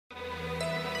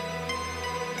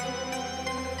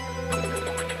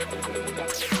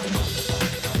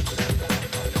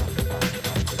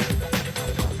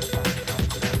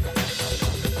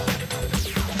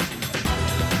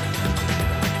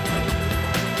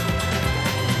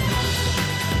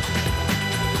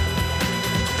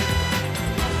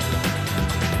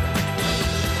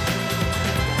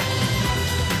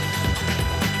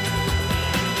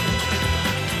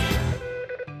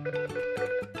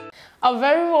A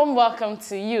very warm welcome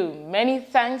to you. Many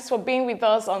thanks for being with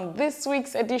us on this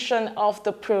week's edition of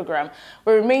the program.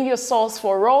 We remain your source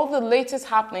for all the latest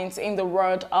happenings in the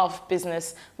world of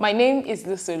business. My name is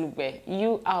Lucy Olugbe.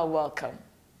 You are welcome.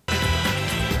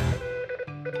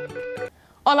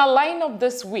 On our lineup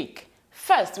this week,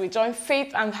 first we join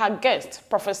Faith and her guest,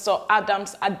 Professor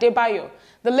ADEBAYO,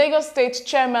 the Lagos State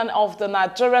Chairman of the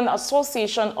Nigerian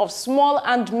Association of Small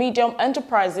and Medium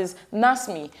Enterprises,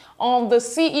 NASME, on the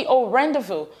CEO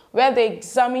Rendezvous, where they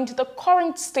examined the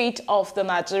current state of the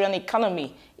Nigerian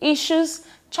economy, issues,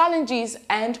 challenges,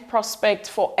 and prospects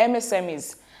for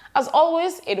MSMEs. As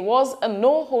always, it was a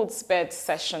no-holds-barred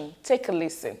session. Take a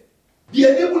listen.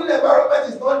 The enabling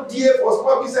environment is not there for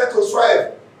small business to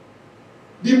thrive.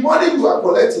 The money you are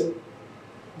collecting,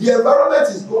 the environment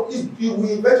is going, it will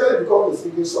eventually become a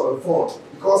single sort of fund,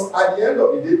 because at the end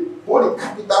of the day, both the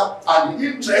capital and the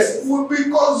interest will be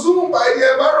consumed by the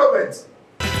environment.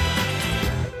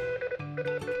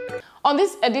 On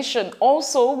this edition,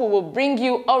 also, we will bring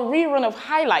you a rerun of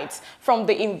highlights from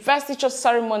the investiture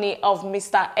ceremony of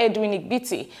Mr. Edwin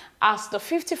Igbiti as the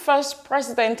 51st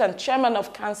President and Chairman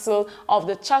of Council of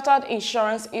the Chartered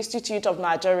Insurance Institute of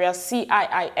Nigeria,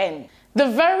 CIIN. The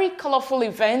very colorful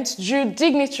event drew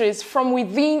dignitaries from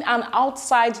within and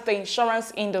outside the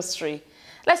insurance industry.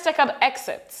 Let's check out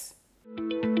excerpts.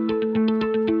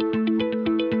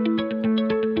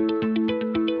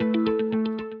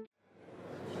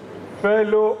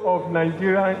 Fellow of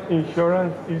Nigerian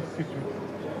Insurance Institute,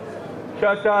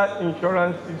 Chartered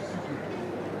Insurance Institute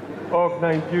of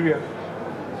Nigeria,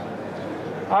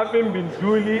 having been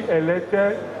duly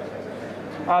elected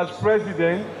as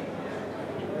President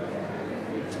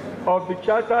of the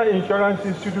Chartered Insurance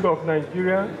Institute of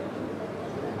Nigeria,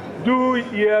 do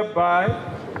hereby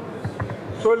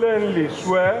solemnly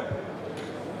swear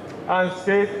and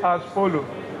state as follows: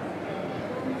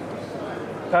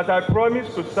 that I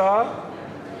promise to serve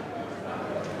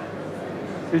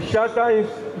the Chartered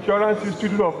Insurance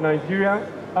Institute of Nigeria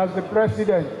as the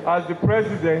President,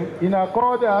 in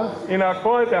accordance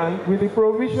with the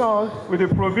provisions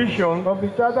of the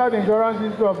Chartered Insurance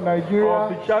Institute of Nigeria,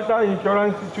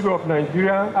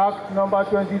 Act number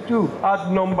 22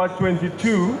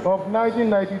 of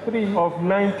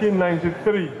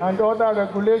 1993, and other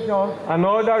regulations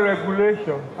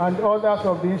and orders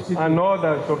of the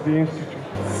Institute.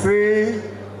 Say,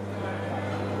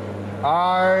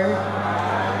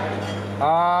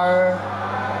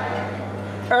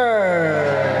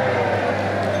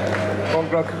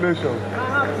 Congratulations.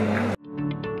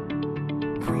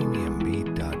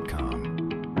 Premiumbeat.com.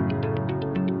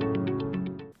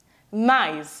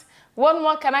 Nice. What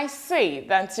more can I say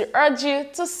than to urge you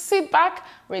to sit back,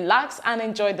 relax, and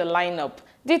enjoy the lineup.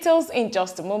 Details in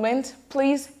just a moment.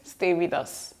 Please stay with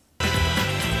us.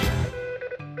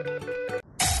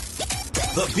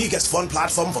 The biggest fun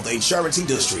platform for the insurance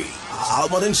industry.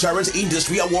 Almond Insurance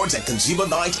Industry Awards and Consumer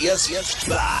Night is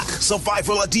back.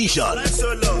 Survival Edition.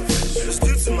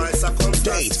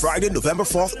 Date Friday, November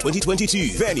 4th,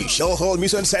 2022. Venue Shell Hall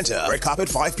Museum Center. Red carpet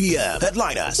 5 p.m.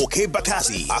 Headliners: Okay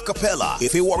Bakassi, Acapella,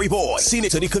 If a Worry Boy,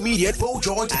 Senator the Comedian, Bo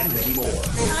George, and many more.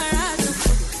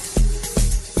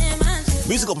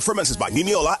 Musical performances by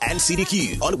Niniola and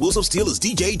CDQ. On the Wheels of Steel is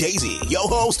DJ Daisy. Your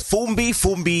host, Fumbi.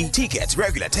 Tickets,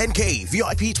 regular 10K,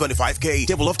 VIP 25K,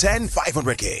 table of 10,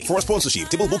 500K. For sponsorship,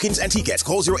 table bookings and tickets,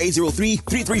 call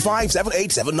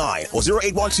 0803-335-7879 or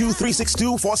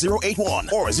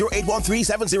 0812-362-4081 or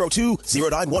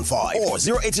 0813-702-0915 or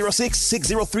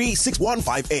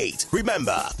 0806-603-6158.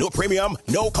 Remember, no premium,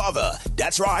 no cover.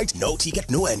 That's right, no ticket,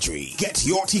 no entry. Get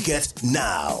your ticket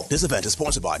now. This event is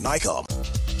sponsored by Nikon.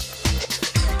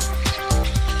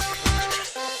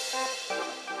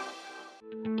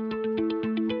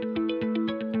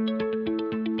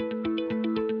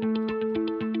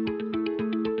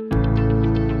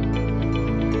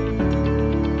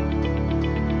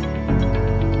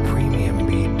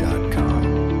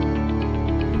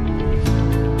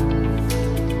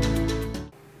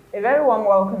 A very warm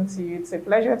welcome to you. It's a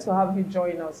pleasure to have you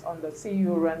join us on the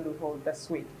CEO Rendezvous this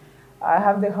week. I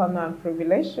have the honor and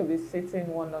privilege to be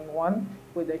sitting one-on-one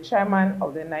with the chairman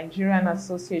of the Nigerian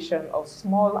Association of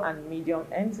Small and Medium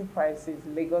Enterprises,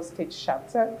 Lagos State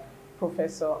Chapter,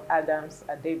 Professor Adams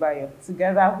Adebayo.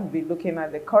 Together, we'll be looking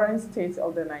at the current state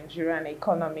of the Nigerian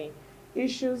economy,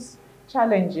 issues,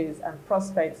 challenges, and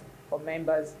prospects for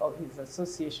members of his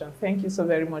association. Thank you so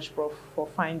very much, Prof, for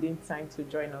finding time to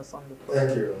join us on the program.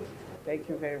 Thank you. Thank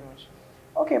you very much.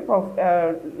 Okay, Prof,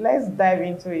 let's dive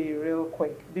into it real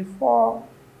quick. Before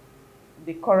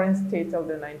the current state of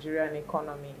the Nigerian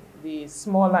economy, the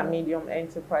small and medium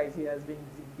enterprise has been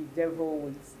bedeviled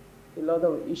with a lot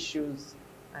of issues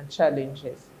and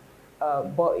challenges.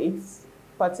 But it's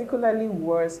particularly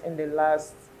worse in the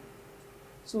last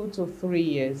 2 to 3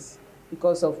 years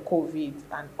because of COVID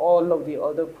and all of the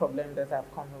other problems that have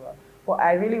come about. But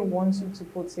I really want you to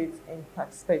put it in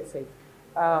perspective.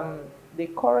 The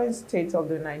current state of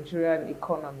the Nigerian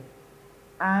economy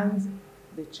and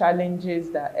the challenges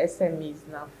that SMEs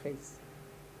now face.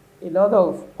 A lot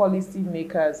of policy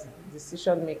makers,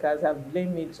 decision makers have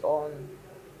blamed it on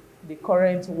the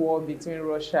current war between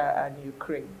Russia and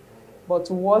Ukraine. But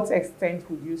to what extent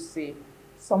would you say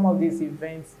some of these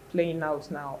events playing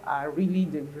out now are really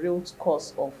the real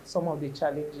cause of some of the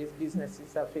challenges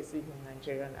businesses are facing in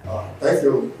Nigeria now? Thank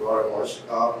you very much.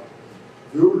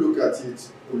 If you look at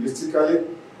it holistically,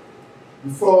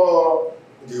 before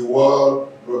the war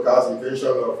broke out invasion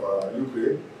of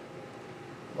Ukraine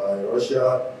by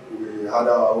Russia, we had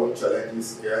our own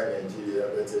challenges here in Nigeria.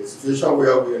 But a situation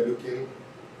where we are looking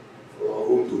for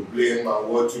whom to blame and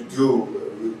what to do,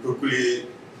 we quickly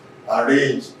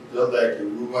arranged, just like a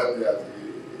woman that a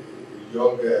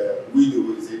young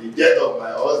widow is in the death of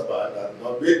my husband and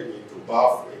not made me to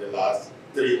bath in the last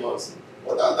 3 months.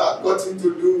 What has that got to do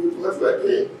with what we are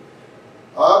doing?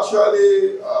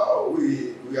 Actually,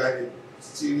 we are in a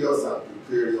serious and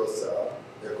precarious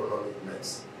economic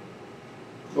mess.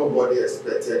 Nobody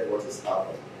expected what is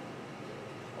happening.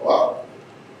 Wow.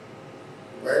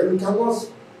 Well, we cannot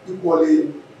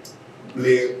equally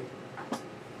blame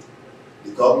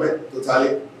the government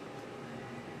totally.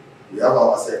 We have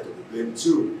ourselves to be blamed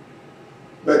too.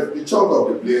 But the chunk of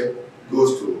the blame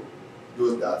goes to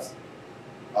those that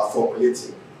are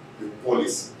formulating the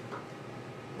policy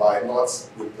by not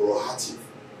being proactive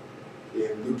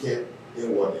in looking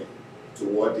inwardly to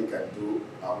what they can do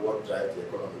and what drives the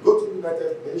economy. Go to the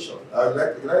United Nations,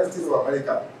 United States of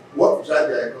America. What drives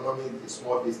their economy is the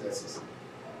small businesses.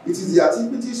 It is the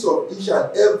activities of each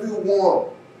and every one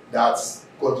that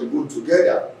contribute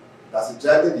together that is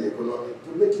driving the economy to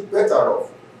make it better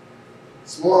off.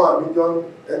 Small and medium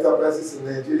enterprises in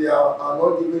Nigeria are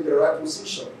not given the right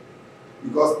position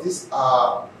because these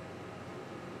are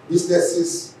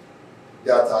businesses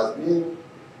that has been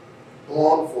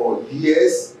on for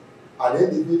years, and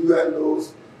individual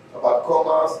knows about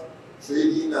commerce,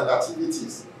 trading, and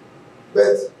activities.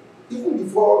 But even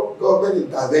before government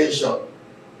intervention,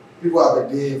 people have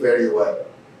been doing very well.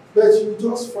 But you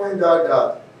just find out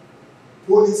that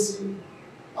policy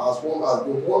has been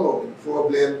one of the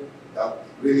problems that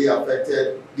really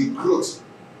affected the growth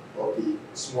of the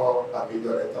small and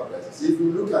medium enterprises. If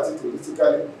you look at it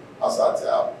holistically, as at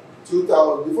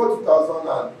before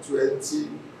 2020,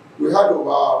 we had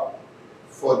over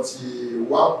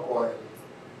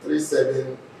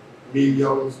 41.37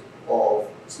 million of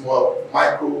small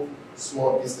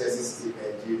businesses in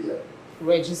Nigeria.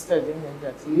 Registered in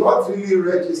that? Not really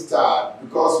registered,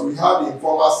 because we have the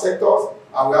informal sectors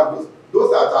and we have those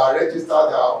that are registered. They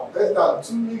are less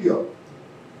than 2 million.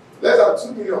 Less than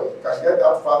 2 million can get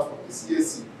that far from the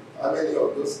CAC. How many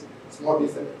of those small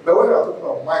businesses? But when we are talking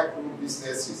about micro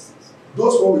businesses,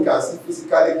 those ones we can see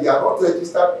physically, they are not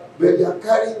registered, but they are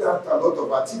carrying out a lot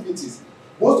of activities.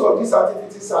 Most of these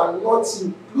activities are not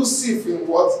inclusive in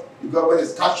what the government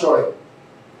is capturing.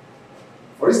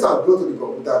 For instance, go to the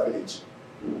computer village.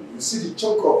 You see the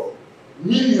chunk of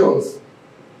millions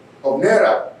of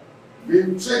naira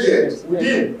being traded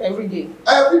within. Every day.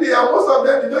 Every day, and most of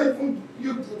them, they don't even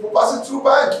use pass it through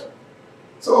bank.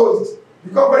 So it's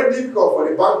become very difficult for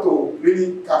the bank to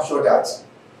really capture that.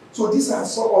 So these are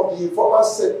some of the informal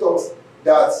sectors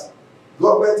that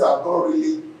government have not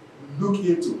really looked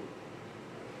into.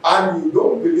 And you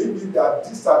don't believe it that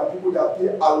these are the people that pay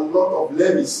a lot of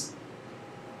levies.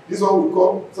 This one will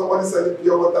come, somebody selling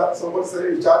pure water, somebody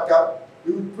selling recharge card.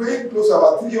 They will pay close to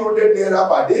about 300 naira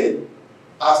per day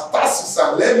as taxes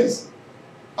and levies.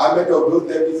 How many of those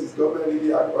levies is government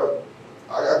really actually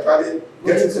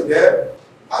getting to them?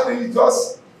 And it's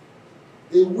just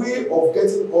a way of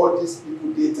getting all these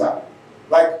people data.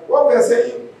 Like what we are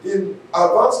saying, in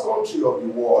advanced country of the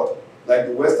world, like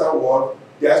the Western world,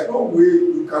 there's no way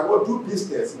you cannot do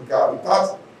business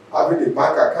without having a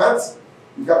bank account.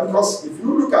 Because if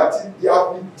you look at it, they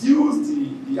have reduced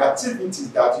the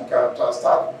activities that you can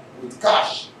transact with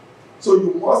cash. So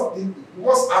you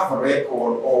must have a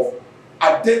record of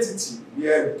identity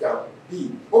where you can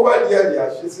be. Over there, they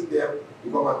are chasing them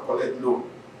to come and collect loan.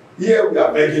 Here we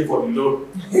are begging for the loan.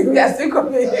 We are still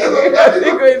coming. We are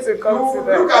still going to come to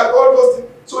that. Look at all those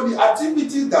things. So the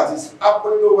activities that is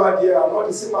happening over there are not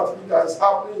the same activity that is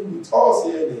happening with us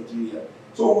here in Nigeria.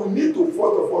 So we need to first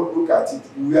of all look at it.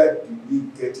 Where did we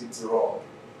get it wrong?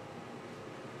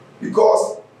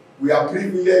 Because we are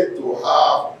privileged to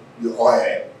have the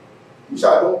oil, which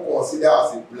I don't consider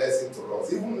as a blessing to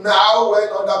us. Even now, when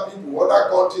other people, other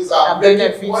countries are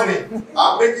making money,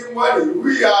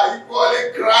 we are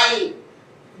equally crying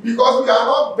because we are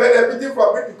not benefiting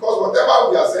from it, because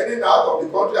whatever we are sending out of the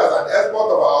country as an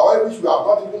export of our oil, which we have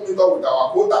not even met up with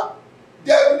our quota,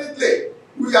 definitely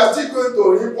we are still going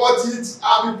to import it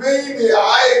and be paying a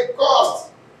high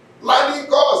cost, landing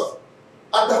cost.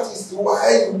 And that is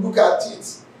why you look at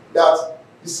it, that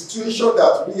the situation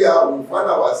that we find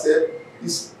ourselves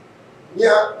is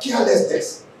near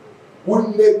carelessness. We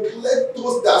neglect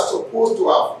those that are supposed to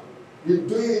have been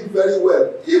doing it very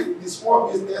well. If the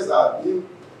small business are being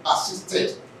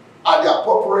assisted at the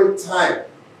appropriate time,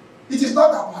 it is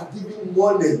not about giving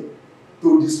money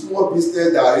to the small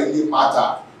business that really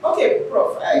matter. Okay,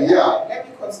 Prof. Let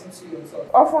me continue your thought.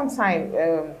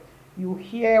 Oftentimes, you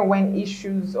hear when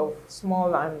issues of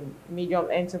small and medium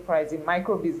enterprise in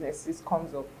micro businesses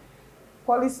comes up,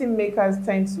 policymakers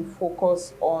tend to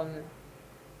focus on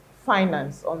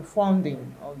finance, on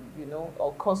funding,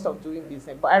 or cost of doing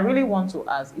business. But I really want to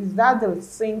ask, is that the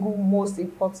single most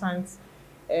important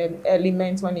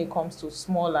element when it comes to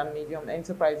small and medium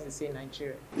enterprises in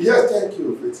Nigeria? Yes, thank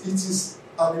you. It is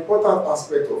an important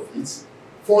aspect of it.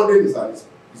 Funding is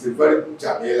a very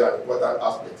germane and important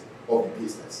aspect of the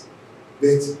business. But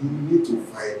you need to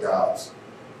find out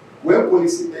when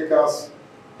policymakers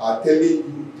are telling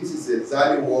you this is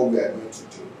exactly what we are going to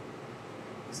do.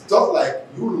 It's just like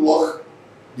you lock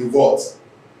the vault,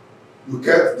 you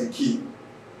kept the key,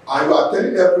 and you are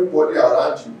telling everybody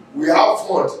around you, we have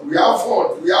fund, we have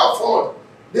fund, we have fund.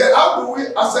 Then how do we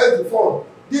access the fund?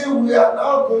 Then we are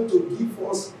now going to give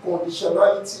us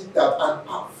conditionality that an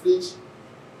average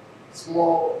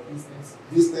small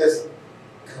business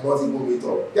cannot even meet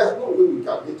up. There's no way we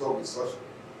can meet up with such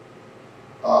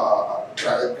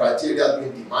criteria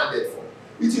being demanded for.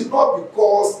 It is not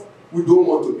because we don't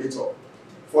want to meet up.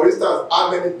 For instance,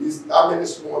 how many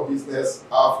small businesses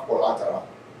have collateral?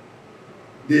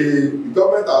 The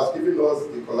government has given us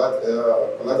the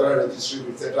collateral registry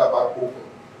with Central Bank open.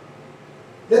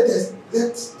 Let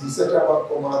the Central Bank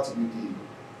come out with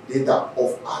the data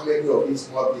of how many of these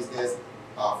small businesses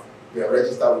have been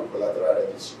registered with collateral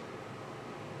registry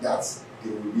that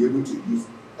they will be able to use.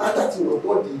 And that was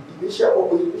not the initial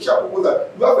purpose. The initial purpose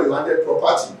that you have a landed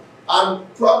property,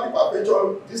 and probably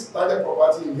perpetual this landed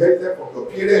property inherited from your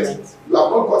parents. You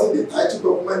have not gotten the title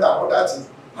document and other things.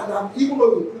 And even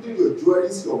though including your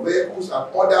jewelries, your vehicles,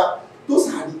 and other,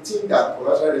 those are the things that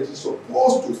collateral registry is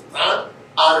supposed to stand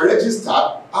and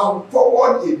register and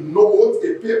forward a note,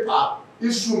 a paper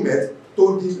instrument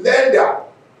to the lender,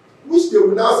 which they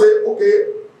will now say, okay,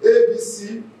 A, B,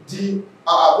 C, D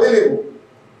are available.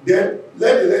 Then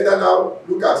let the lender now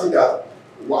look at it that,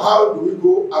 how do we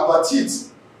go about it?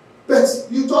 But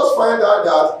you just find out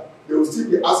that they will still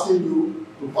be asking you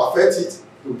to perfect it,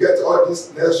 to get all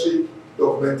this necessary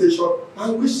documentation,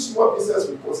 and which small business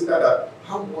will consider that,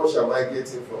 how much am I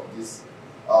getting from this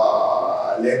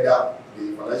lender,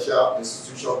 the financial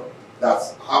institution?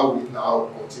 That's how we now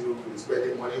continue to be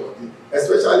spending money on it.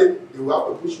 Especially, they will have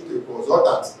to push you to a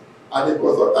consultant, and the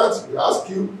consultant will ask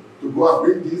you to go and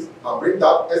bring this and bring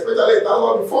that, especially in terms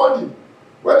of the funding.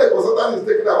 When the consultant is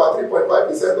taking about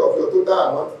 3.5% of your total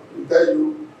amount, will tell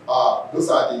you those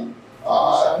are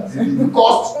the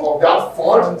cost of that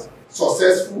fund,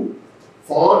 successful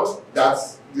fund,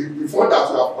 that's the fund that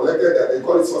you have collected, that they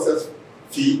call it success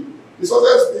fee. The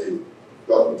success fee is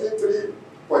between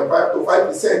 3.5 to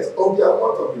 5% of the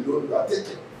amount of the loan you are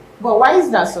taking. But why is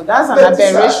that so? That's an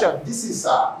aberration. This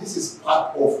is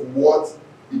part of what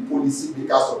the policy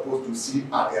maker are supposed to see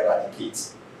and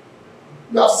eradicate.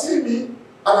 You have seen me, and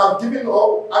I've given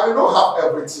up. I may not have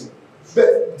everything,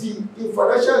 but the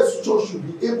financial institution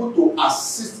should be able to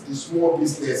assist the small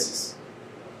businesses.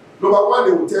 Number one,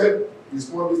 they will tell the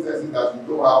small businesses that you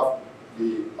don't have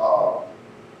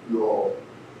your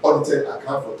audited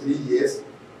account for 3 years,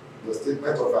 your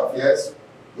statement of affairs,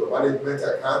 your management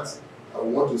account, and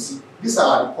we want to see. These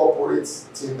are the corporate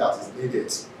things that is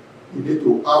needed. You need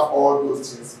to have all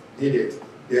those things needed.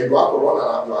 Then you have to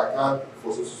run your account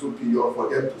for so period for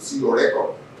them to see your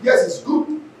record. Yes, it's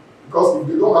good, because if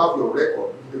they don't have your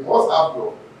record, they must have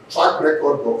your track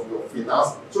record of your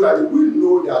finance so that they will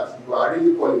know that you are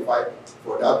really qualified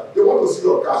for that. They want to see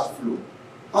your cash flow.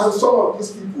 And some of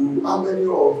these people, how many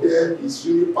of them is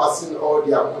really passing all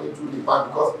their money through the bank?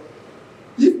 Because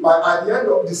if at the end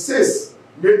of the sales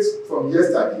made from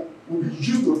yesterday will be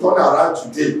used to turn around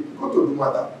today, go to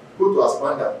Dumata, go to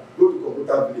Aspanda, go to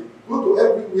Computer Village, go to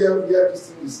everywhere where this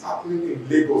thing is happening in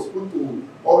Lagos, go to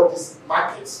all these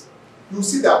markets. You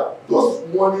see that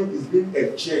those money is being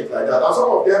exchanged like that. And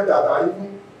some of them that are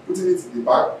even putting it in the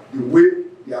bank, the way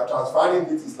they are transferring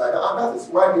it is like that. And that is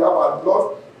why we have a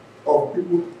lot of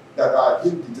people that are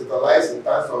being digitalized in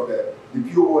terms of the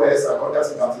POS and other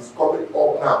things that is coming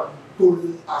up now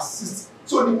to assist.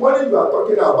 So the money you are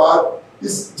talking about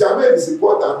is, Jamel is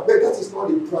important, but that is not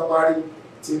the primary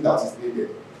thing that is needed.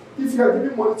 If you are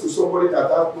giving money to somebody that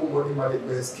has no money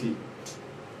management skill,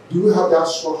 do you have that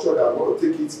structure that want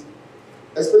to take it?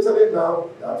 Especially now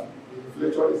that the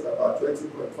inflation is about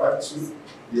 20.52,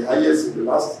 the highest in the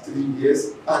last 3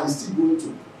 years, and it's still going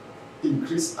to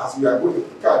increase as we are going to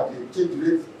look at the exchange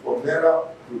rate from naira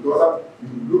to dollar. You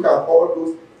look at all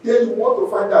those, then you want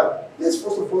to find out, let's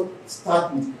first of all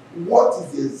start with what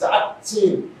is the exact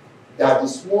thing that the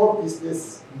small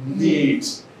business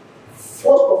needs. First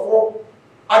of all,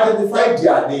 identify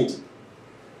their need.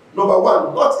 Number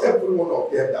one, not every one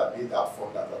of them that need that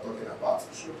fund that we're talking about.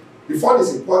 The fund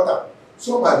is important.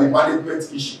 Some might be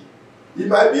management issue. It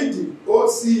might be the old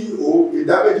CEO, a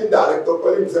managing director,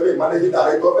 calling himself a managing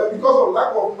director, but because of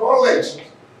lack of knowledge.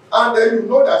 And then you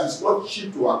know that it's not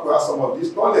cheap to acquire some of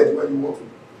this knowledge when you want to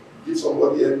give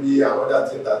somebody MBA and other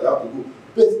things that they have to do.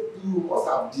 But you must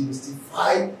have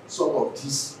demystified some of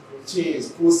these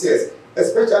things, process.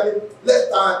 Especially, let's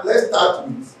start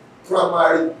with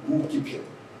primary bookkeeping.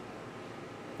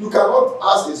 You cannot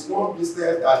ask a small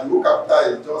business that the whole capital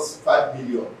is just 5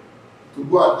 million to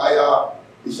go and hire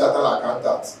a chartered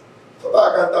accountant. So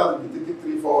that accountant will be taking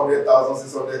 300,000, 400,000,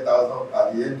 600,000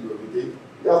 at the end of the day.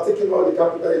 They are taking all the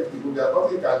capital into the group. There's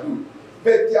nothing you can do.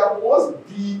 But there must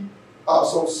be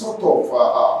some sort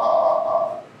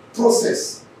of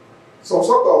process, some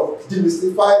sort of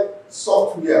demystified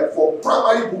software for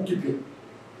primary bookkeeping.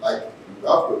 Like you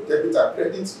have your debit and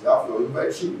credit, you have your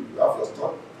inventory, you have your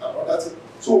stock, and all that.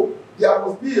 So there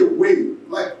must be a way,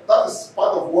 like that is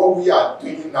part of what we are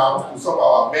doing now to some of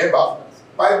our members.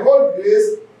 By God's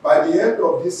grace, by the end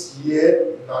of this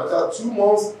year, in another 2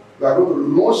 months, we are going to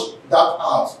launch that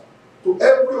out to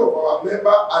every of our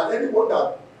members and anyone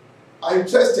that are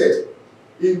interested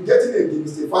in getting a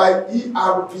demystified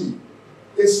ERP,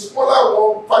 a smaller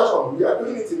one version. We are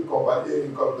doing it in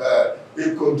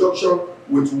conjunction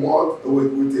with a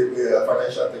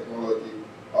financial technology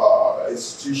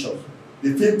institution. The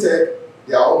fintech,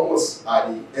 they are almost at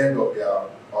the end of their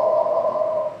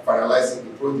finalizing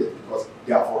the project because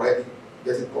they have already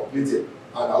get it completed,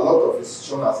 and a lot of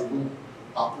institutions have even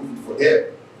approved it for them,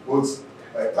 both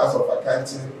in terms of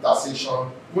accounting,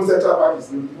 taxation. Most central bank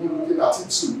is even looking at it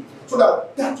too. So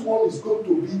that one is going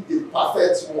to be a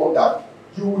perfect one that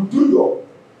you will do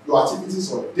your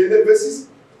activities on a daily basis,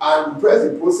 and you press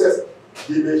the process,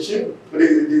 the machine,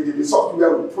 the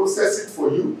software will process it for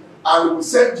you, and it will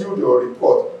send you your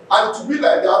report. And to be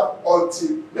like that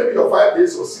until maybe your 5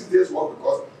 days or 6 days work,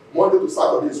 because Monday to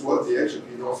Saturday is what the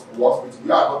entrepreneurs work with.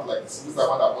 We are not like the civil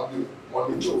servant that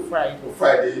Monday to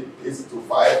Friday, 8 to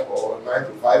 5 or 9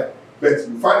 to 5. But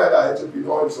you find out that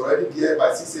entrepreneur is already there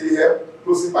by 6 a.m.,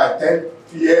 closing by 10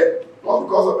 p.m. Not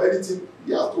because of anything,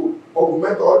 he has to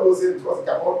augment all those things because he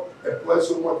cannot employ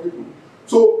so much people.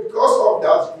 So because of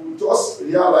that, you just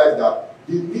realize that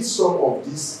you need some of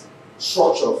these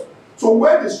structures. So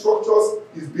when the structures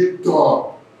is being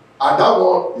done, and that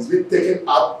one is being taken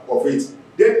out of it,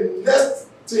 then the next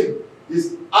thing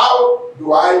is how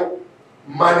do I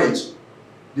manage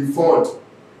the fund?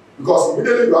 Because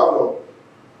immediately you have your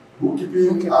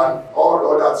bookkeeping and all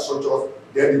the other structures,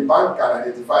 then the bank can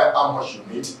identify how much you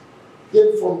need.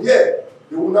 Then from there,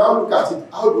 they will now look at it,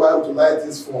 how do I utilize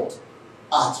this fund?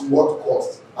 At what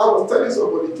cost? I was telling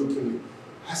somebody jokingly,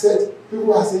 I said,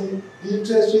 people are saying the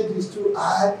interest rate is too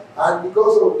high, and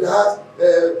because of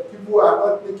that, people are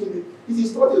not making it. It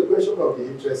is not a question of the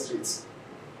interest rates.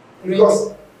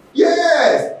 Because,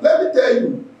 yes, let me tell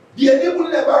you, the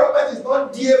enabling environment is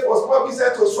not there for small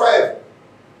business to thrive.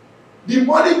 The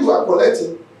money you are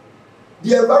collecting,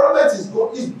 the environment it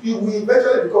will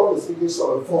eventually become a single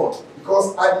source of fund.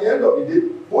 Because at the end of the day,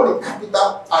 both the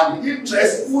capital and the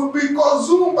interest will be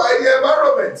consumed by the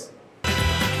environment.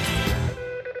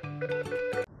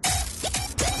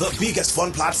 The biggest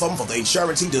fun platform for the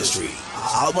insurance industry.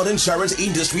 Almond Insurance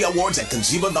Industry Awards and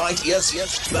Consumer Night is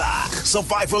back.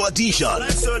 Survival Edition.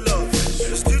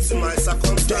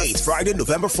 Date Friday,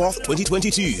 November 4th,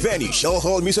 2022. Venue Shell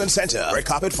Hall Museum Center. Red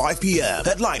carpet 5 p.m.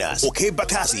 Headliners Okay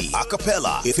Bakassi,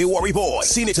 Acapella, If a Worry Boy,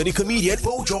 Senator the Comedian,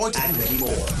 Bo George, and many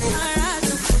more.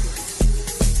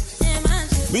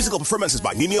 Musical performances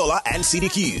by Niniola and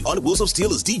CDQ. On Wheels of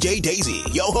Steel is DJ Daisy.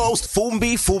 Your host,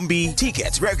 Fumbi.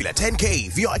 Tickets, regular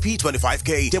 10K, VIP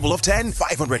 25K, table of 10,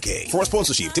 500K. For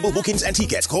sponsorship, table bookings and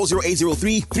tickets, call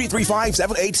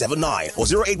 0803-335-7879 or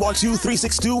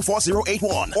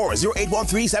 0812-362-4081 or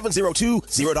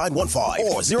 0813-702-0915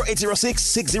 or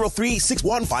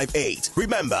 0806-603-6158.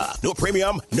 Remember, no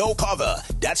premium, no cover.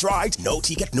 That's right, no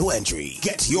ticket, no entry.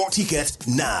 Get your ticket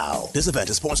now. This event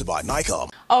is sponsored by Nikon.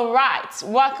 All right,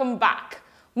 welcome back.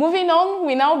 Moving on,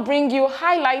 we now bring you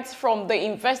highlights from the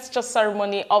investiture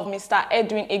ceremony of Mr.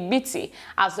 Edwin Igbiti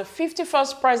as the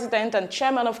 51st President and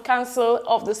Chairman of Council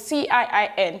of the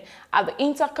CIIN at the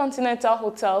Intercontinental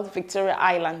Hotel, Victoria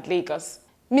Island, Lagos.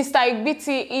 Mr.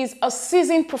 Igbiti is a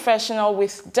seasoned professional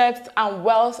with depth and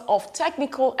wealth of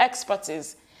technical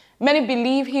expertise. Many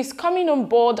believe his coming on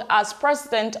board as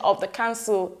President of the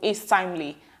Council is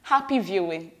timely. Happy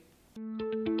viewing.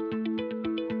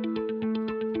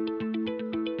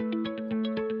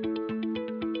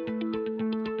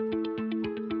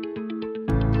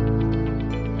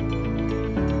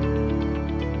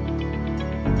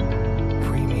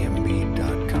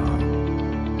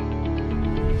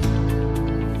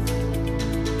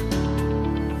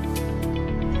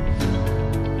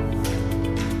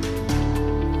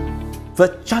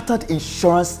 The Chartered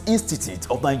Insurance Institute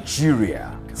of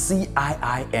Nigeria,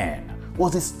 CIIN,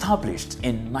 was established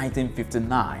in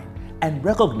 1959 and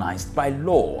recognized by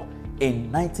law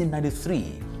in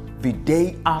 1993, the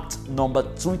Day Act number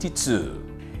 22.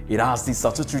 It has the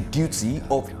statutory duty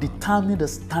of determining the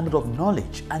standard of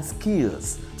knowledge and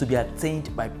skills to be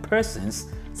attained by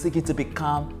persons seeking to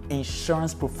become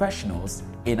insurance professionals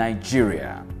in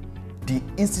Nigeria. The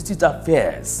Institute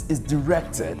Affairs is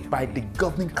directed by the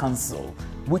Governing Council,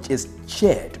 which is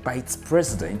chaired by its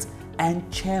president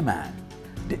and chairman.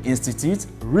 The Institute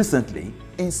recently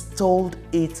installed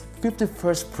its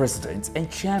 51st president and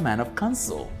chairman of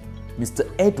council, Mr.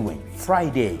 Edwin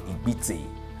Friday Igbiti,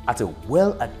 at a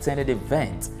well-attended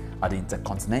event at the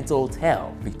Intercontinental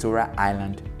Hotel, Victoria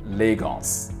Island,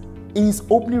 Lagos. In his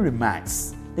opening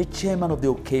remarks, the chairman of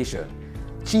the occasion,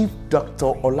 Chief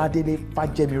Dr. Oladele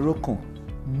Fajemirokun,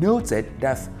 noted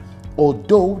that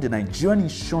although the Nigerian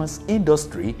insurance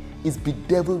industry is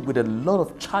bedeviled with a lot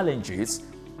of challenges,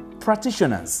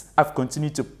 practitioners have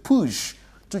continued to push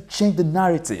to change the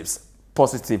narratives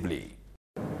positively.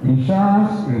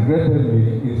 Insurance,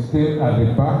 regrettably, is still at the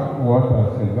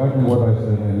backwaters, exactly what I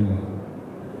said earlier,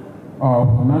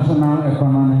 of national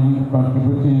economy,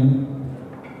 contributing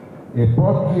a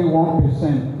paltry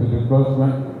 1% to the gross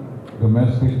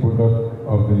domestic product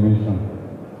of the nation.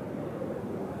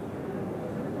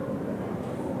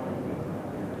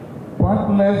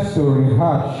 Pointless to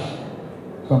rehash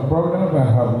some problems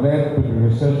that have led to the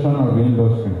recession of the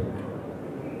industry,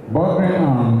 bordering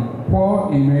on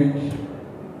poor image,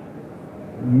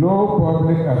 low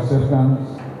public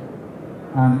acceptance,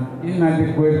 and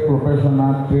inadequate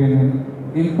professional training,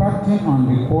 impacting on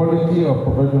the quality of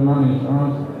professional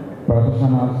insurance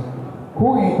practitioners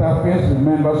who interface with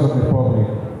members of the public.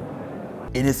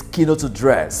 In his keynote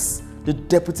address, the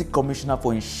Deputy Commissioner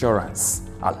for Insurance,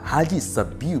 Alhaji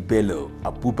Sabiu Bello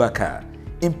Abubakar,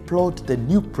 implored the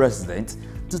new president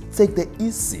to take the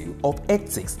issue of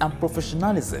ethics and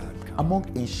professionalism among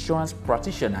insurance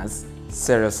practitioners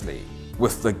seriously.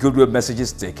 With the goodwill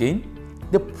messages taken,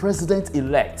 the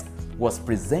president-elect was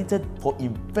presented for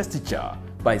investiture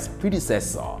by his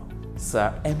predecessor,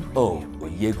 Sir M.O.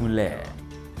 Oyegunle.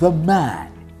 The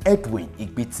man, Edwin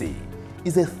Igbiti,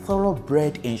 is a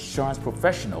thoroughbred insurance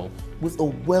professional with a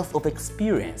wealth of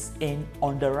experience in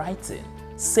underwriting,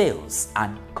 sales,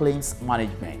 and claims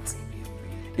management.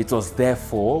 It was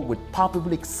therefore with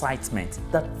palpable excitement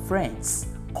that friends,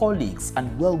 colleagues,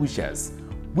 and well-wishers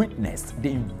witnessed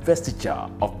the investiture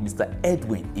of Mr.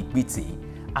 Edwin Igbiti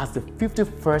as the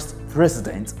 51st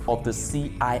President of the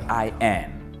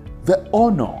CIIN. The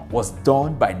honor was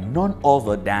done by none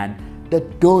other than the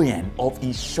doyen of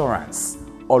insurance,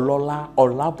 Olola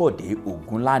Olabode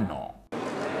Ogunlana.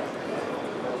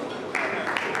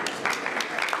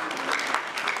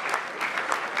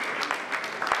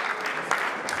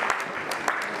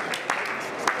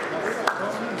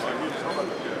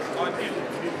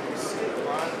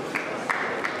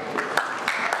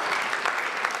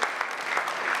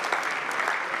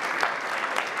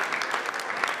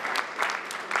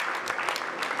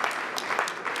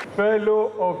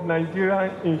 Fellow of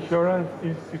Nigerian Insurance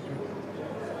Institute,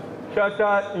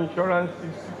 Chartered Insurance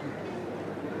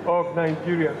Institute of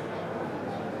Nigeria,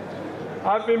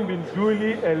 having been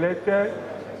duly elected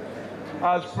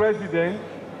as President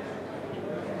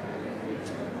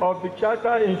of the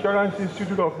Chartered Insurance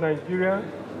Institute of Nigeria,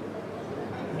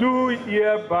 do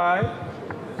hereby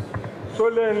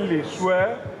solemnly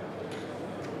swear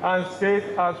and state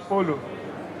as follows: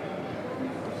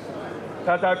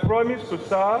 that I promise to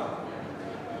serve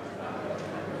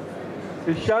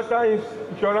the Chartered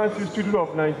Insurance Institute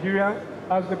of Nigeria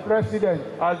as the President,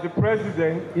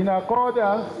 in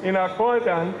accordance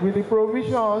with the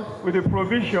provisions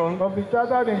of the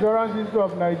Chartered Insurance Institute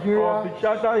of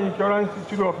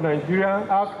Nigeria,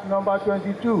 Act number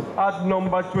 22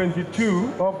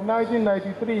 of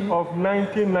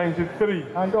 1993,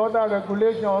 and other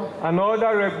regulations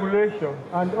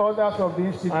and others of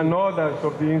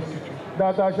the Institute,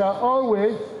 that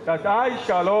I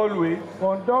shall always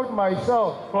conduct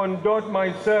myself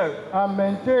and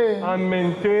maintain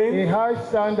a high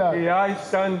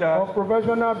standard of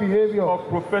professional behavior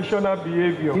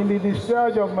in the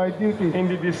discharge of my duties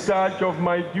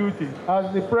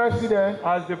as the President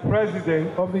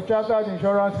of the Chartered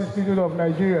Insurance Institute of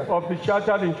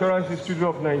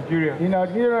Nigeria, in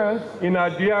adherence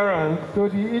to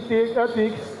the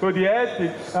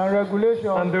ethics and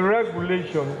regulations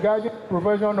guiding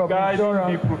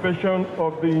the profession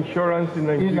of the insurance in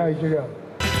Nigeria.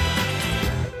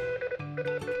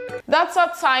 That's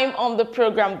our time on the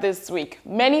program this week.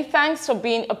 Many thanks for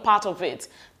being a part of it.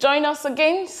 Join us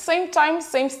again, same time,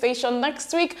 same station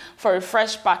next week for a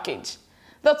fresh package.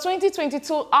 The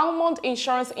 2022 Almond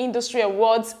Insurance Industry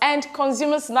Awards and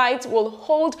Consumers Night will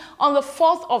hold on the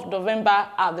 4th of November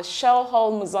at the Shell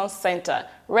Hall Museum Center.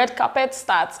 Red carpet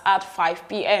starts at 5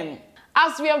 p.m.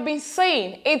 As we have been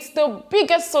saying, it's the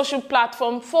biggest social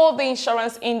platform for the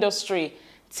insurance industry.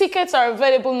 Tickets are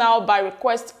available now by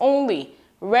request only.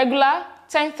 Regular,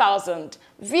 10,000.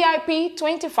 VIP,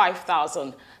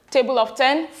 25,000. Table of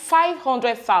 10,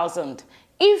 500,000.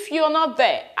 If you're not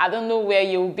there, I don't know where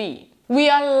you'll be. We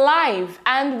are live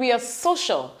and we are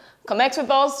social. Connect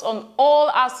with us on all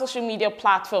our social media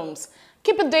platforms.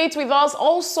 Keep a date with us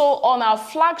also on our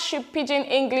flagship Pidgin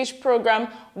English program,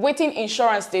 Waiting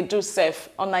Insurance They Do Safe,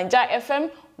 on Nigerian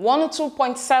FM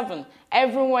 102.7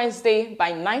 every Wednesday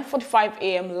by 9:45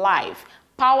 a.m. live,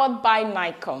 powered by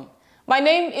Nikon. My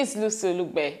name is Lucy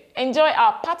Lugbe. Enjoy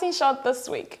our parting shot this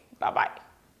week. Bye-bye.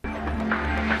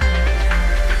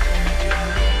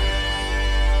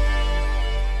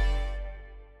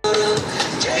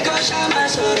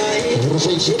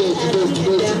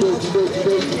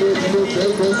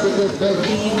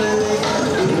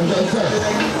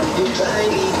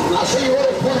 I say you want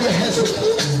to put your hands up.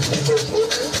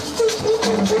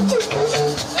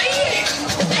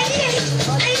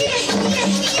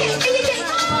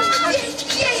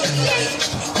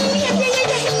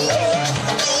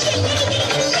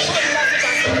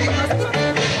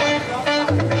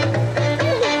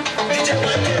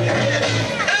 DJ